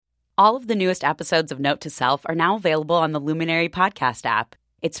All of the newest episodes of Note to Self are now available on the Luminary podcast app.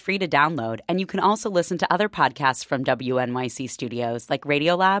 It's free to download, and you can also listen to other podcasts from WNYC Studios like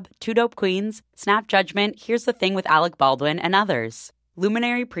Radiolab, Two Dope Queens, Snap Judgment, Here's the Thing with Alec Baldwin, and others.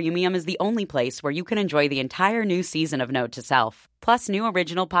 Luminary Premium is the only place where you can enjoy the entire new season of Note to Self, plus new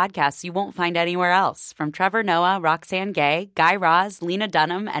original podcasts you won't find anywhere else, from Trevor Noah, Roxanne Gay, Guy Raz, Lena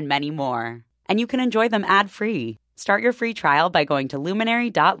Dunham, and many more. And you can enjoy them ad-free. Start your free trial by going to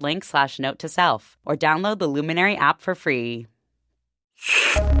luminary.link/note-to-self or download the Luminary app for free.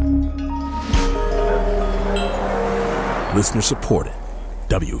 Listener supported.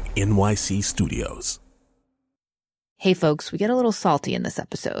 WNYC Studios. Hey folks, we get a little salty in this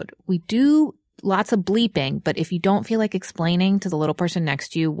episode. We do lots of bleeping, but if you don't feel like explaining to the little person next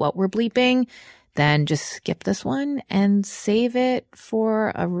to you what we're bleeping, then just skip this one and save it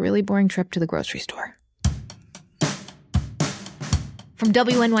for a really boring trip to the grocery store. From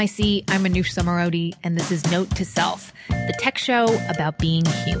WNYC, I'm Anoush Samarodi, and this is Note to Self, the tech show about being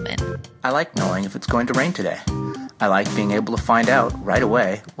human. I like knowing if it's going to rain today. I like being able to find out right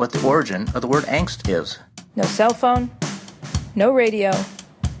away what the origin of the word angst is. No cell phone, no radio,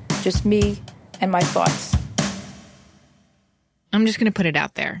 just me and my thoughts. I'm just going to put it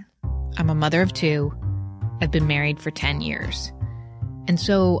out there. I'm a mother of two. I've been married for 10 years. And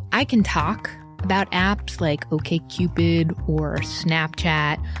so I can talk about apps like OkCupid or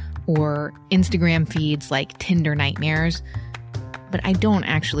Snapchat or Instagram feeds like Tinder Nightmares, but I don't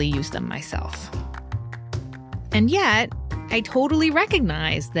actually use them myself. And yet, I totally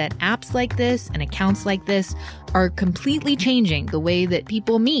recognize that apps like this and accounts like this are completely changing the way that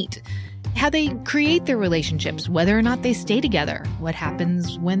people meet, how they create their relationships, whether or not they stay together, what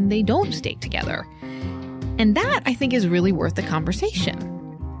happens when they don't stay together. And that, I think, is really worth the conversation.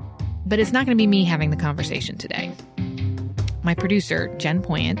 But it's not going to be me having the conversation today. My producer, Jen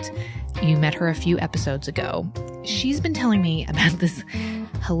Poyant, you met her a few episodes ago. She's been telling me about this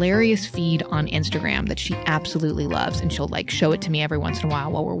hilarious feed on Instagram that she absolutely loves, and she'll show it to me every once in a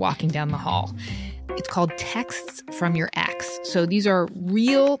while we're walking down the hall. It's called Texts from Your Ex. So these are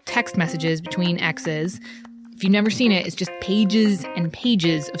real text messages between exes. If you've never seen it, it's just pages and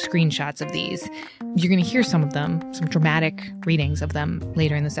pages of screenshots of these. You're going to hear some of them, some dramatic readings of them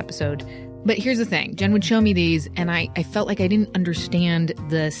later in this episode. But here's the thing. Jen would show me these, and I felt like I didn't understand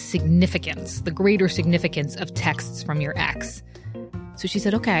the significance, the greater significance of texts from your ex. So she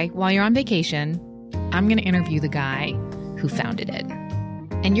said, okay, while you're on vacation, I'm going to interview the guy who founded it.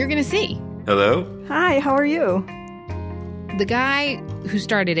 And you're going to see. Hello? Hi, how are you? The guy who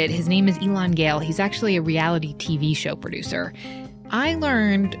started it, his name is Elan Gale. He's actually a reality TV show producer. I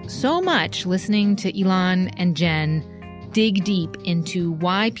learned so much listening to Elan and Jen dig deep into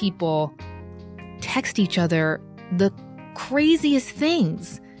why people text each other the craziest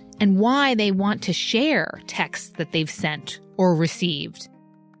things and why they want to share texts that they've sent or received.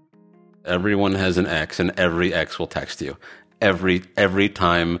 Everyone has an ex, and every ex will text you. Every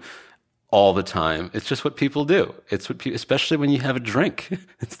time, all the time. It's just what people do. It's what people, especially when you have a drink.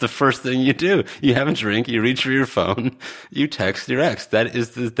 It's the first thing you do. You have a drink, you reach for your phone, you text your ex.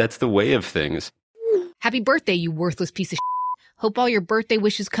 That's the way of things. Happy birthday, you worthless piece of shit. Hope all your birthday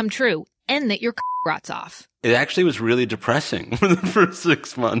wishes come true and that your rots off. It actually was really depressing for the first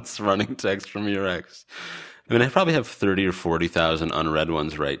 6 months running text from your ex. I mean, I probably have 30 or 40,000 unread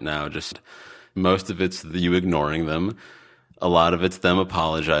ones right now. Just most of it's you ignoring them. A lot of it's them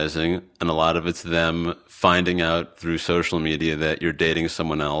apologizing, and a lot of it's them finding out through social media that you're dating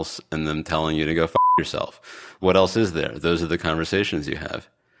someone else and them telling you to go f*** yourself. What else is there? Those are the conversations you have.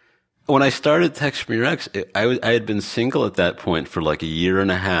 When I started Text from Your Ex, I had been single at that point for a year and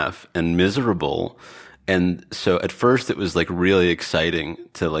a half and miserable. And so at first it was really exciting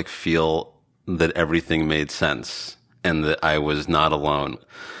to feel that everything made sense and that I was not alone.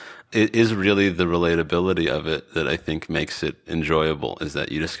 It is really the relatability of it that I think makes it enjoyable, is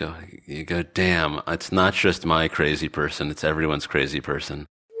that you go, damn, it's not just my crazy person, it's everyone's crazy person.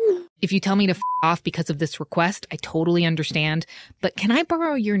 If you tell me to f*** off because of this request, I totally understand. But can I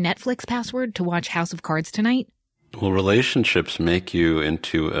borrow your Netflix password to watch House of Cards tonight? Well, relationships make you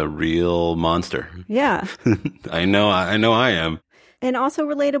into a real monster. Yeah. I know I am. And also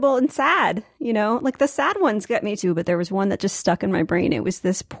relatable and sad, the sad ones get me too, but there was one that just stuck in my brain. It was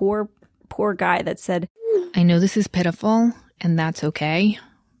this poor guy that said, I know this is pitiful, and that's okay.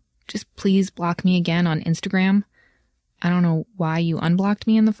 Just please block me again on Instagram. I don't know why you unblocked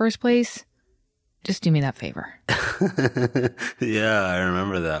me in the first place. Just do me that favor. Yeah, I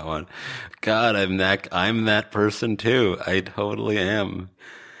remember that one. God, I'm that person too. I totally am.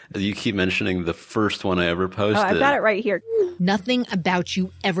 You keep mentioning the first one I ever posted. Oh, I've got it right here. Nothing about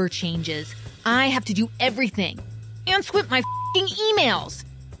you ever changes. I have to do everything. And squint my f***ing emails.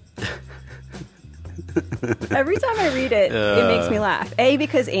 Every time I read it, it makes me laugh.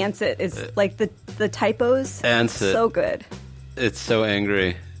 Because Ansett is like the typos. Ansett. So good. It's so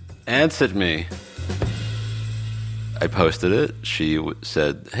angry. Ansett me. I posted it. She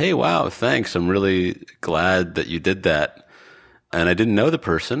said, "Hey, wow, thanks. I'm really glad that you did that." And I didn't know the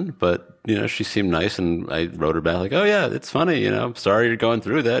person, but, she seemed nice. And I wrote her back like, "Oh, yeah, it's funny. I'm sorry you're going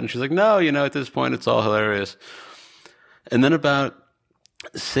through that." And she's like, "No, at this point, it's all hilarious." And then about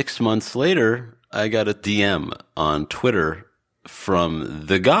 6 months later, I got a DM on Twitter from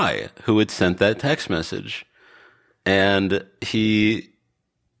the guy who had sent that text message. And he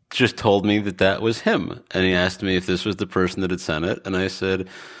just told me that was him. And he asked me if this was the person that had sent it. And I said,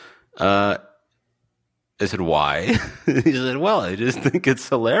 why? He said, well, I just think it's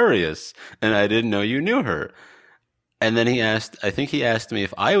hilarious. And I didn't know you knew her. And then I think he asked me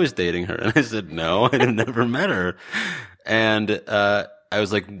if I was dating her. And I said, no, I had never met her. And I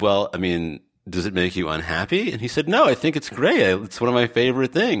was like, well, I mean, does it make you unhappy? And he said, no, I think it's great. It's one of my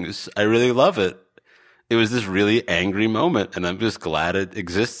favorite things. I really love it. It was this really angry moment, and I'm just glad it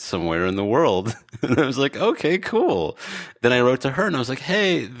exists somewhere in the world. And I was like, okay, cool. Then I wrote to her, and I was like,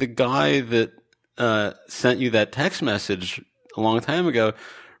 hey, the guy that sent you that text message a long time ago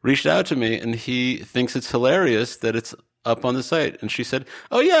reached out to me, and he thinks it's hilarious that it's up on the site. And she said,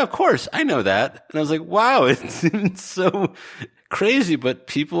 oh, yeah, of course, I know that. And I was like, wow, it's so crazy. But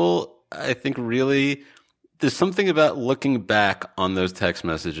people, I think, really, there's something about looking back on those text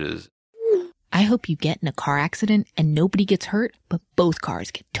messages. I hope you get in a car accident and nobody gets hurt, but both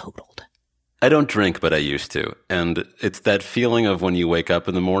cars get totaled. I don't drink, but I used to. And it's that feeling of when you wake up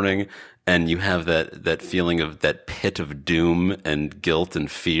in the morning and you have that feeling of that pit of doom and guilt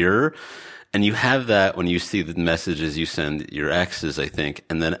and fear. And you have that when you see the messages you send your exes, I think.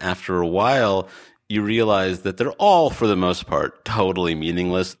 And then after a while, you realize that they're all, for the most part, totally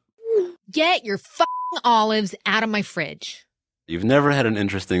meaningless. Get your f***ing olives out of my fridge. You've never had an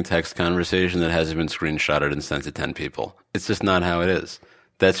interesting text conversation that hasn't been screenshotted and sent to 10 people. It's just not how it is.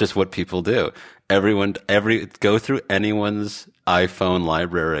 That's just what people do. Go through anyone's iPhone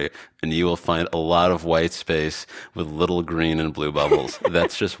library and you will find a lot of white space with little green and blue bubbles.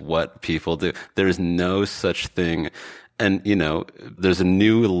 That's just what people do. There's no such thing. And, there's a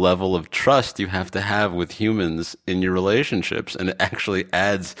new level of trust you have to have with humans in your relationships. And it actually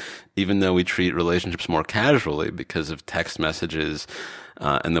adds, even though we treat relationships more casually because of text messages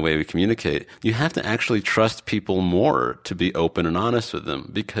and the way we communicate, you have to actually trust people more to be open and honest with them,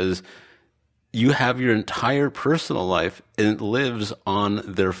 because you have your entire personal life and it lives on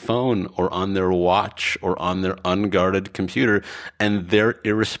their phone or on their watch or on their unguarded computer, and they're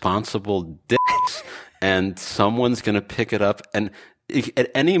irresponsible dicks. And someone's going to pick it up, and at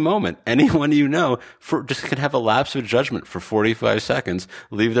any moment, anyone just can have a lapse of judgment for 45 seconds,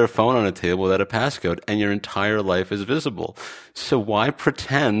 leave their phone on a table without a passcode, and your entire life is visible. So why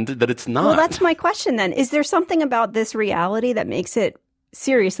pretend that it's not? Well, that's my question then. Is there something about this reality that makes it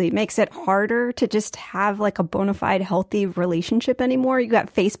harder to just have like a bona fide healthy relationship anymore? You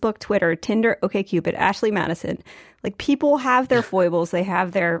got Facebook, Twitter, Tinder, OkCupid, Ashley Madison. Like, people have their foibles, they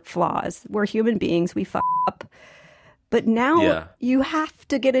have their flaws. We're human beings, we fuck up. But now you have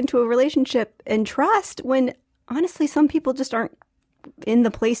to get into a relationship and trust, when honestly some people just aren't in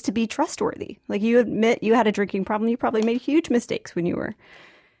the place to be trustworthy. Like, you admit you had a drinking problem, you probably made huge mistakes when you were.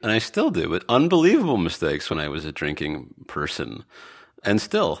 And I still do, but unbelievable mistakes when I was a drinking person. And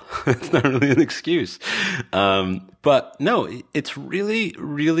still, it's not really an excuse. But no, it's really,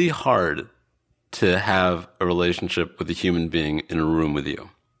 really hard to have a relationship with a human being in a room with you.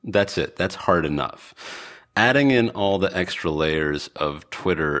 That's it. That's hard enough. Adding in all the extra layers of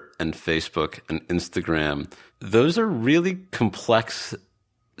Twitter and Facebook and Instagram, those are really complex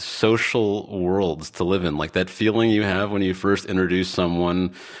social worlds to live in. Like that feeling you have when you first introduce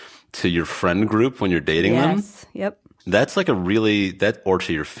someone to your friend group when you're dating them. Yes. Yep. That's like or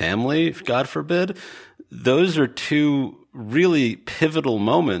to your family, God forbid. Those are two really pivotal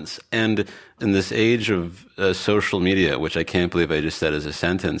moments. And in this age of social media, which I can't believe I just said as a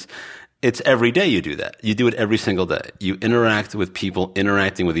sentence, it's every day you do that. You do it every single day. You interact with people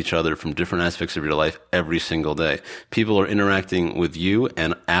interacting with each other from different aspects of your life every single day. People are interacting with you,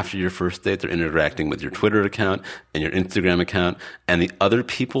 and after your first date, they're interacting with your Twitter account and your Instagram account and the other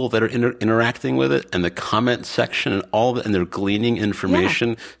people that are interacting with it, and the comment section and all that, and they're gleaning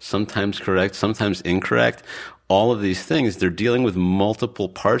information, sometimes correct, sometimes incorrect. All of these things, they're dealing with multiple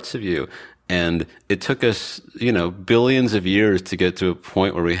parts of you. And it took us, billions of years to get to a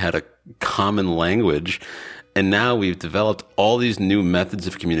point where we had a common language. And now we've developed all these new methods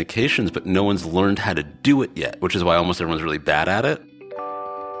of communications, but no one's learned how to do it yet, which is why almost everyone's really bad at it.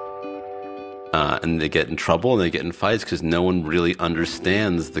 And they get in trouble and they get in fights because no one really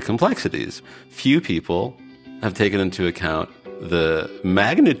understands the complexities. Few people have taken into account the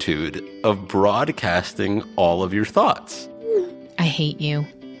magnitude of broadcasting all of your thoughts. I hate you.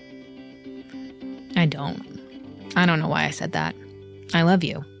 I don't know why I said that. I love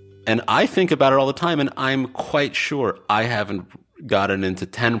you. And I think about it all the time, and I'm quite sure I haven't gotten into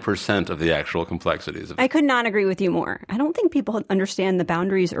 10% of the actual complexities. I could not agree with you more. I don't think people understand the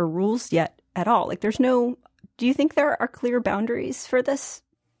boundaries or rules yet at all. Like, do you think there are clear boundaries for this?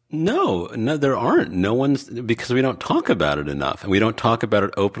 No, there aren't. Because we don't talk about it enough. And we don't talk about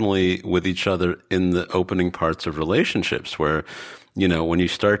it openly with each other in the opening parts of relationships where, when you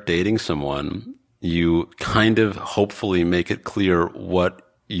start dating someone, you kind of hopefully make it clear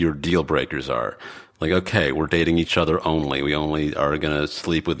what your deal breakers are. Like, okay, we're dating each other only. We only are going to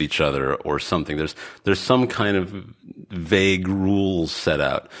sleep with each other or something. There's some kind of vague rules set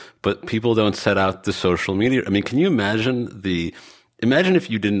out, but people don't set out the social media. I mean, can you imagine if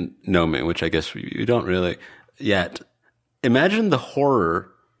you didn't know me, which I guess you don't really yet. Imagine the horror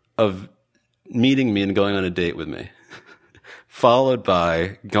of meeting me and going on a date with me, followed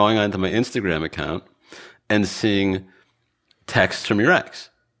by going onto my Instagram account and seeing texts from your ex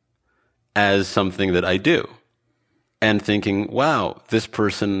as something that I do, and thinking, wow, this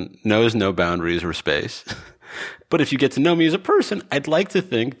person knows no boundaries or space. But if you get to know me as a person, I'd like to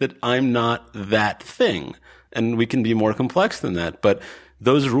think that I'm not that thing, and we can be more complex than that. But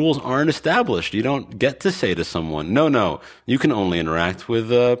those rules aren't established. You don't get to say to someone, no, you can only interact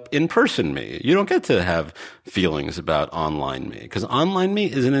with in-person me. You don't get to have feelings about online me, because online me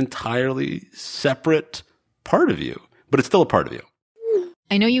is an entirely separate part of you, but it's still a part of you.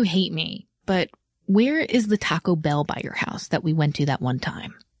 I know you hate me, but where is the Taco Bell by your house that we went to that one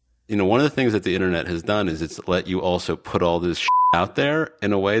time? One of the things that the internet has done is it's let you also put all this out there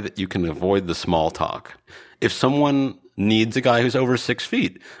in a way that you can avoid the small talk. If someone needs a guy who's over 6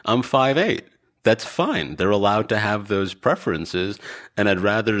 feet, I'm 5'8". That's fine. They're allowed to have those preferences. And I'd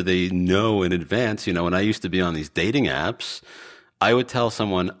rather they know in advance. When I used to be on these dating apps, I would tell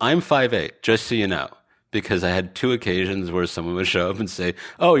someone, I'm 5'8", just so you know. Because I had 2 occasions where someone would show up and say,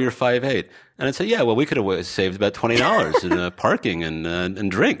 oh, you're 5'8". And I'd say, yeah, well, we could have saved about $20 in parking and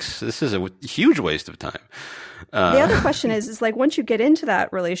drinks. This is a huge waste of time. The other question is like, once you get into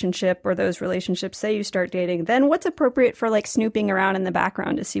that relationship or those relationships, say you start dating, then what's appropriate for like snooping around in the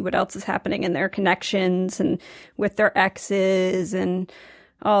background to see what else is happening in their connections and with their exes and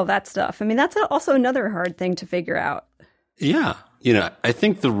all that stuff? I mean, that's also another hard thing to figure out. Yeah. I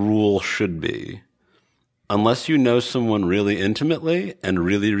think the rule should be, unless you know someone really intimately and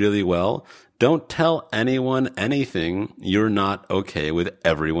really, really well, don't tell anyone anything you're not okay with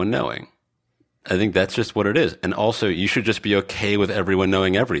everyone knowing. I think that's just what it is. And also, you should just be okay with everyone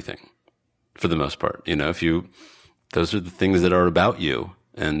knowing everything, for the most part. Those are the things that are about you,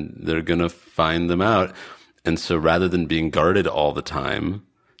 and they're going to find them out. And so rather than being guarded all the time,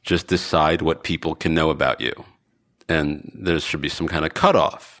 just decide what people can know about you. And there should be some kind of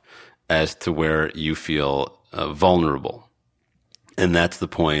cutoff as to where you feel vulnerable. And that's the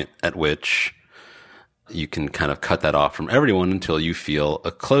point at which you can kind of cut that off from everyone until you feel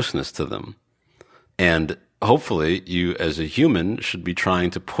a closeness to them. And hopefully you as a human should be trying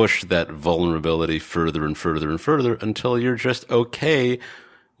to push that vulnerability further and further and further until you're just okay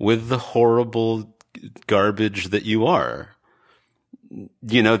with the horrible garbage that you are.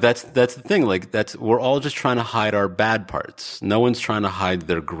 That's the thing. Like, we're all just trying to hide our bad parts. No one's trying to hide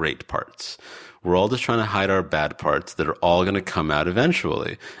their great parts. We're all just trying to hide our bad parts that are all going to come out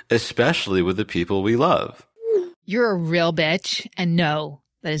eventually, especially with the people we love. You're a real bitch. And no,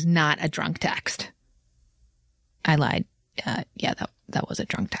 that is not a drunk text. I lied. Yeah, that was a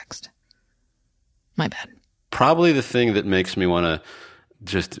drunk text. My bad. Probably the thing that makes me want to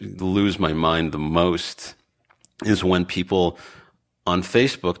just lose my mind the most is when people on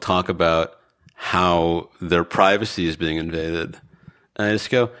Facebook talk about how their privacy is being invaded. And I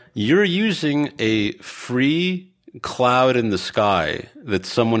just go, you're using a free cloud in the sky that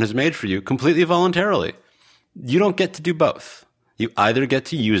someone has made for you completely voluntarily. You don't get to do both. You either get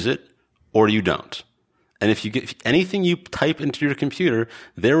to use it or you don't. And if anything you type into your computer,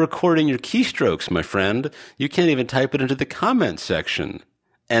 they're recording your keystrokes, my friend. You can't even type it into the comments section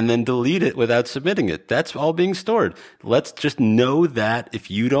and then delete it without submitting it. That's all being stored. Let's just know that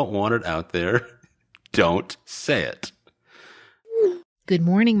if you don't want it out there, don't say it. Good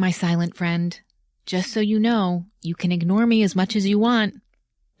morning, my silent friend. Just so you know, you can ignore me as much as you want,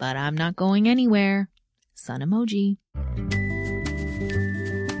 but I'm not going anywhere. Sun emoji.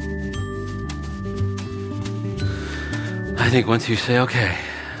 I think once you say, okay,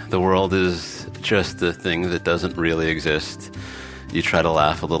 the world is just a thing that doesn't really exist, you try to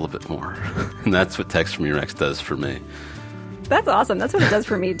laugh a little bit more. And that's what Text from Your Ex does for me. That's awesome. That's what it does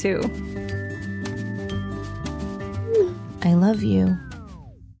for me, too. I love you.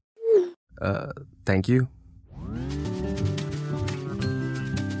 Thank you.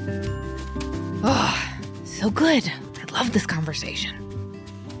 Oh, so good. I love this conversation.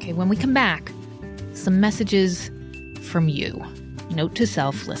 Okay, when we come back, some messages from you. Note to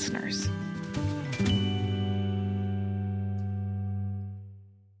self listeners.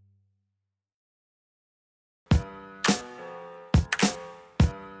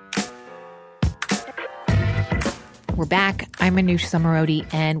 We're back. I'm Manoush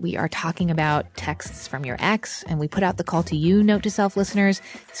Zomorodi, and we are talking about texts from your ex. And we put out the call to you, Note to Self listeners.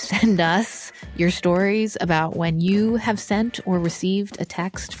 Send us your stories about when you have sent or received a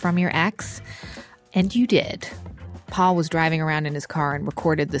text from your ex. And you did. Paul was driving around in his car and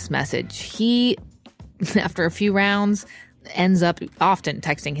recorded this message. He, after a few rounds, ends up often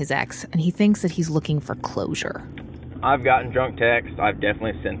texting his ex, and he thinks that he's looking for closure. I've gotten drunk texts. I've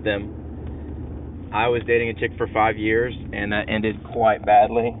definitely sent them. I was dating a chick for 5 years, and that ended quite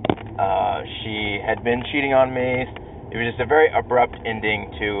badly. She had been cheating on me. It was just a very abrupt ending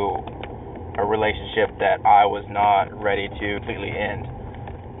to a relationship that I was not ready to completely end.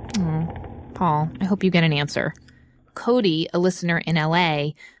 Paul, I hope you get an answer. Cody, a listener in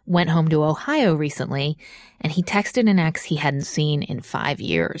LA, went home to Ohio recently, and he texted an ex he hadn't seen in 5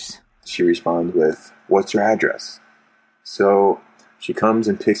 years. She responds with, "What's your address?" So she comes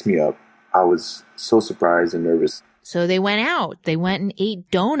and picks me up. I was so surprised and nervous. So they went out. They went and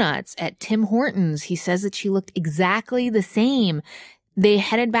ate donuts at Tim Hortons. He says that she looked exactly the same. They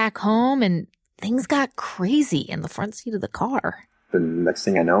headed back home and things got crazy in the front seat of the car. The next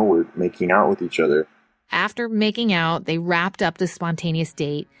thing I know, we're making out with each other. After making out, they wrapped up this spontaneous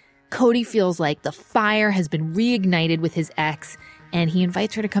date. Cody feels like the fire has been reignited with his ex, and he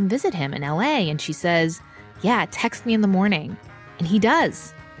invites her to come visit him in LA. And she says, yeah, text me in the morning. And he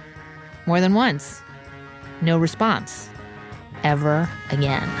does. More than once. No response. Ever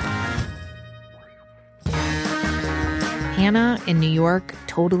again. Hannah in New York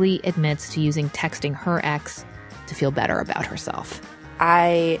totally admits to using texting her ex to feel better about herself.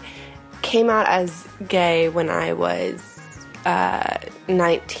 I came out as gay when I was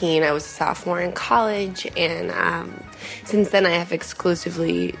 19. I was a sophomore in college, and since then I have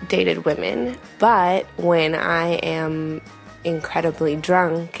exclusively dated women. But when I am incredibly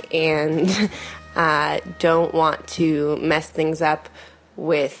drunk and don't want to mess things up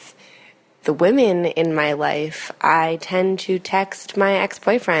with the women in my life, I tend to text my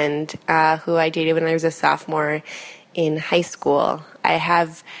ex-boyfriend, who I dated when I was a sophomore in high school. I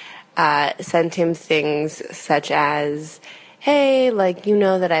have sent him things such as, hey, like, you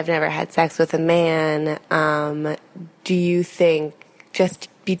know that I've never had sex with a man. Do you think, just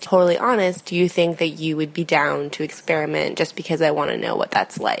be totally honest, do you think that you would be down to experiment just because I want to know what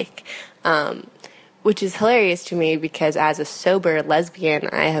that's like? Which is hilarious to me because as a sober lesbian,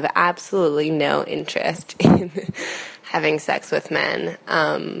 I have absolutely no interest in having sex with men.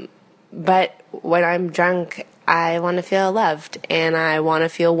 But when I'm drunk, I want to feel loved and I want to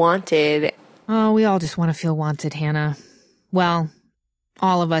feel wanted. Oh, we all just want to feel wanted, Hannah. Well,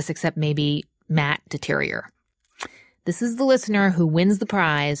 all of us except maybe Matt Deterior. This is the listener who wins the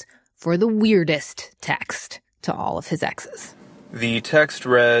prize for the weirdest text to all of his exes. The text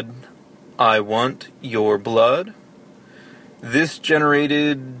read, "I want your blood." This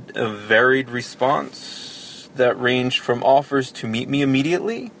generated a varied response that ranged from offers to meet me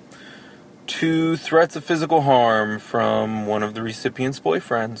immediately to threats of physical harm from one of the recipient's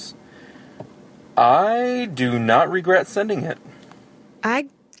boyfriends. I do not regret sending it. I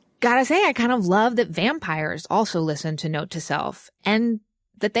gotta say, I kind of love that vampires also listen to Note to Self, and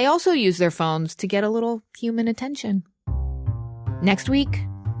that they also use their phones to get a little human attention. Next week,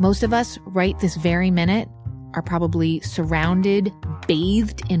 most of us, right this very minute, are probably surrounded,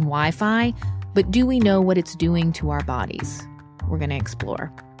 bathed in Wi-Fi, but do we know what it's doing to our bodies? We're going to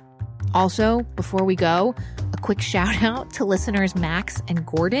explore. Also, before we go, a quick shout out to listeners Max and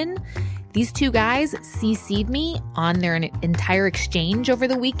Gordon. These two guys CC'd me on their entire exchange over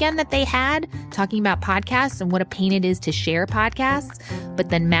the weekend that they had, talking about podcasts and what a pain it is to share podcasts. But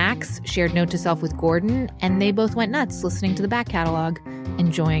then Max shared Note to Self with Gordon, and they both went nuts listening to the back catalog,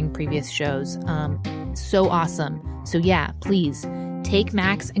 enjoying previous shows. So awesome. So yeah, please take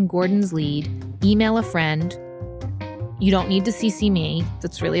Max and Gordon's lead, email a friend. You don't need to CC me.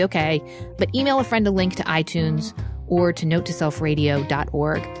 That's really okay. But email a friend a link to iTunes or to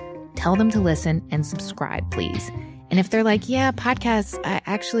notetoselfradio.org. Tell them to listen and subscribe, please. And if they're like, yeah, podcasts,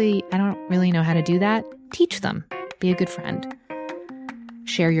 I don't really know how to do that, teach them. Be a good friend.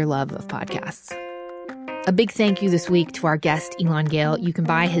 Share your love of podcasts. A big thank you this week to our guest, Elan Gale. You can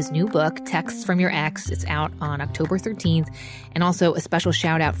buy his new book, Texts from Your Ex. It's out on October 13th. And also a special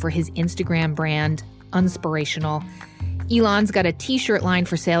shout out for his Instagram brand, Unspirational. Elan's got a t-shirt line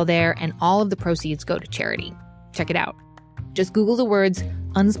for sale there, and all of the proceeds go to charity. Check it out. Just Google the words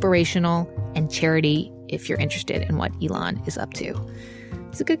Unspirational and charity if you're interested in what Elan is up to.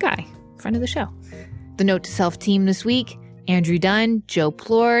 He's a good guy, friend of the show. The Note to Self team this week, Andrew Dunn, Joe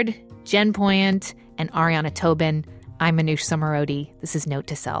Plord, Jen Poyant, and Ariana Tobin. I'm Manoush Samarodi. This is Note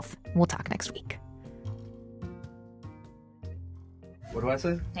to Self. We'll talk next week. What do I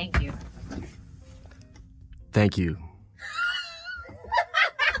say? Thank you. Thank you